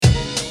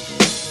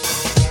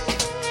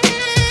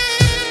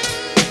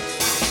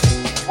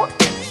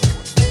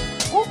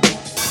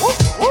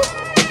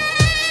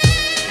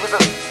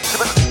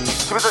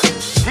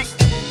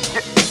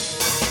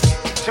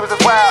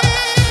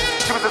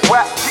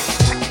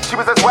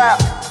wild.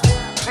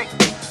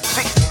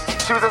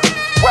 She was as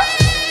wild.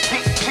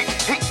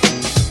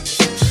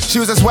 She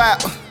was as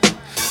wild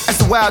as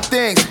the wild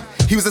things.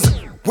 He was as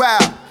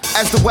wild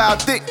as the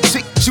wild thing.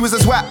 She was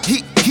as wild.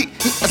 He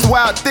as the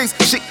wild things.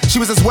 She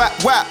was as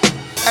wild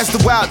as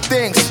the wild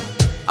things.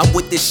 I'm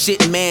with this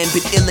shit, man,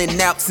 been ill and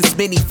out since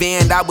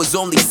minivan. I was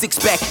only 6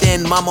 back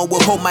then. Mama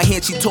would hold my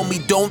hand, she told me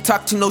don't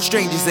talk to no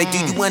strangers. Like, do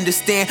you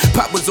understand?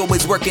 Pop was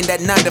always working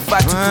that 9 to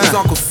 5 to his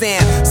Uncle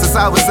Sam. Since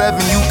I was 7,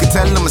 you could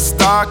tell I'm a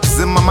star, cause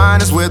in my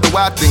mind is where the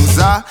wild things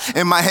are.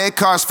 In my head,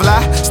 cars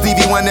fly,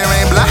 Stevie Wonder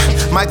ain't blah.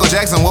 Michael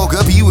Jackson woke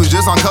up, he was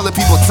just on Color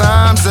People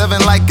time.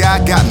 7 like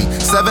God got me,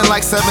 7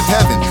 like 7th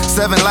heaven,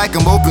 7 like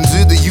I'm open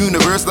to the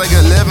universe like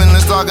 11.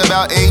 Let's talk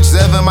about age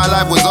 7, my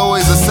life was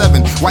always a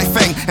 7. White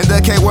Fang and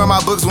the K were my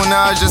books when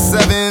I was just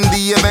 7.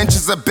 The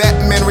adventures of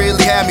Batman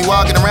really had me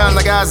walking around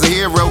like I was a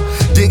hero.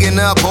 Digging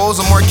up holes,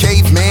 I'm more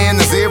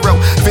caveman than zero.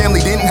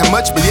 Family didn't have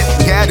much, but yet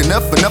we had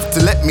enough to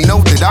let me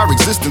know that our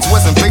existence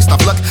wasn't based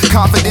off luck.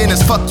 Confident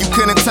as fuck, you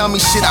couldn't tell me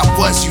shit. I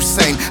was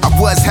Usain, I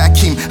was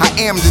Hakeem, I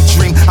am the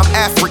dream. I'm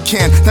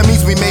African, that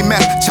means we made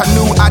math.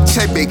 Chanu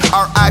Achebe,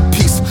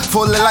 R.I.P.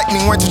 Full of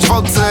lightning, weren't you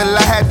till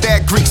I had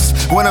that grease.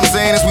 What I'm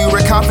saying is we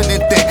were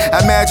confident then.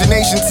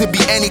 Imagination to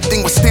be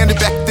anything was standard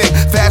back then.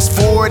 Fast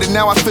forward and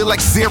now I feel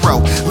like 0.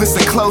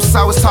 Listen close,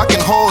 I was talking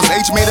holes.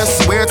 Age made us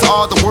swear to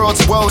all the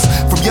world's woes.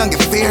 From young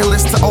and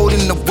fearless to old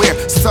and aware.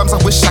 Sometimes I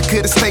wish I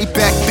could've stayed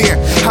back there.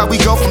 How we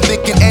go from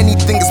thinking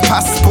anything is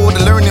possible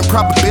to learning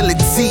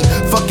probability.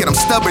 Fuck it, I'm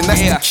stubborn, that's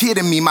the kid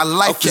in me. My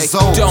life is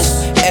old. Don't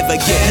ever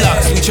get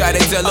lost, we try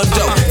to tell them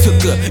don't.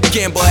 Took a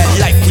gamble at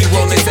life, we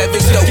rolling 7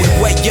 slow. We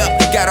wake up,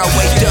 got our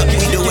weight up,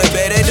 we do it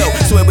better though.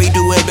 Swear we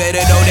do it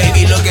better though, they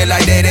be looking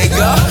like there they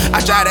go.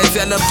 I try to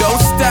tell them don't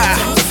stop.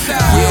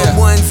 Real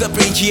ones up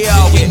in here,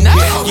 we not.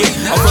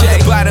 From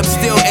the bottom,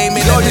 still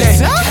aiming at the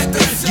top.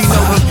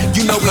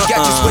 You know we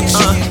got you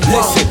switching.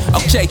 Listen,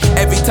 okay,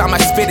 every time I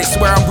spit it,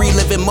 swear I'm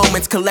reliving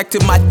moments,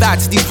 collecting my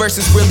thoughts. These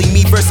verses really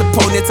me versus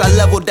opponents. I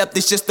leveled up,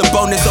 this just a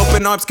bonus.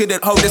 Open arms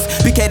couldn't hold us.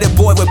 Became a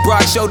boy with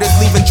broad shoulders,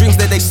 leaving dreams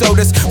that they sold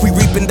us. We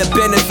reaping the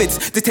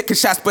benefits. They taking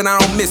shots, but I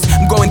don't miss.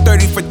 I'm going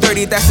 30 for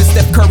 30, that's a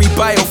Steph Curry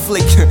bio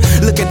flick.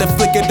 Look at the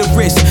flick of the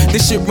wrist.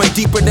 This shit run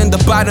deeper than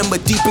the bottom,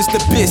 but deep as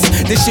the abyss.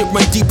 This shit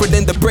run deeper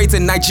than the braids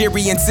of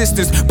Nigerian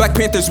sisters. Black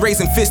Panthers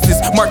raising fists,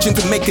 marching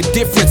to make a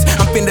difference.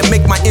 I'm finna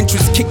make my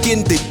entrance, kick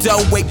in the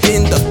dough, wake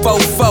in the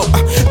fofo.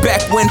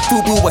 Back when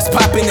FUBU was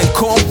popping and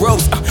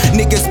cornrows.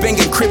 Niggas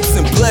banging Crips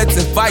and Bloods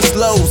and Vice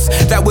Lows.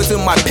 That was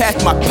in my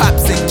path, my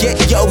pops and get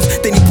yos.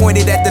 Then he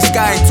pointed at the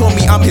sky and told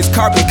me I'm his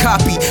carbon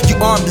copy. You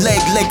arm,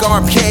 leg,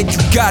 arm, head, you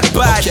got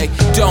body. Okay,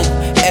 don't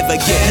ever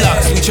get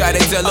lost, we try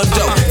to tell them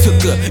don't.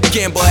 Took a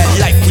gamble at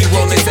life, we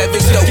rolling 7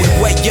 slow. We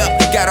wake up,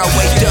 got our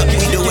weight up,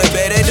 we do it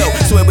better though.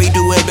 Swear we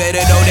do it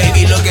better though, they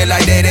be looking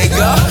like there they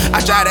go.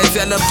 I try to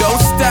tell them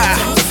don't stop.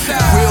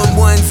 Real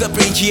ones up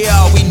in here,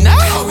 we not.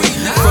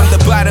 From the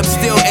bottom,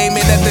 still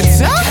aiming at the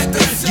top.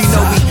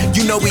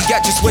 You know we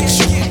got just what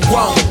you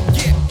want.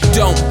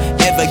 Don't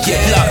ever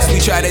get lost,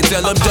 we try to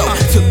tell them don't.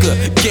 Took a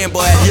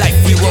gamble at life,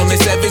 we rolling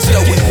 7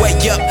 slow. We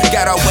wake up,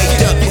 got our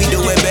weight up, we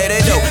do it better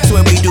though.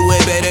 Swear we do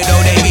it better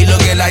though, they be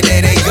looking like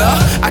there they go.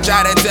 I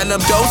try to tell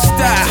them don't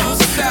stop.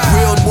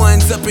 Real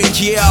ones up in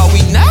here,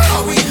 we not.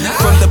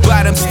 From the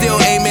bottom, still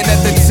aiming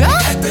at the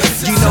top.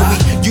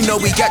 You know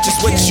we got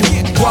just what you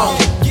want.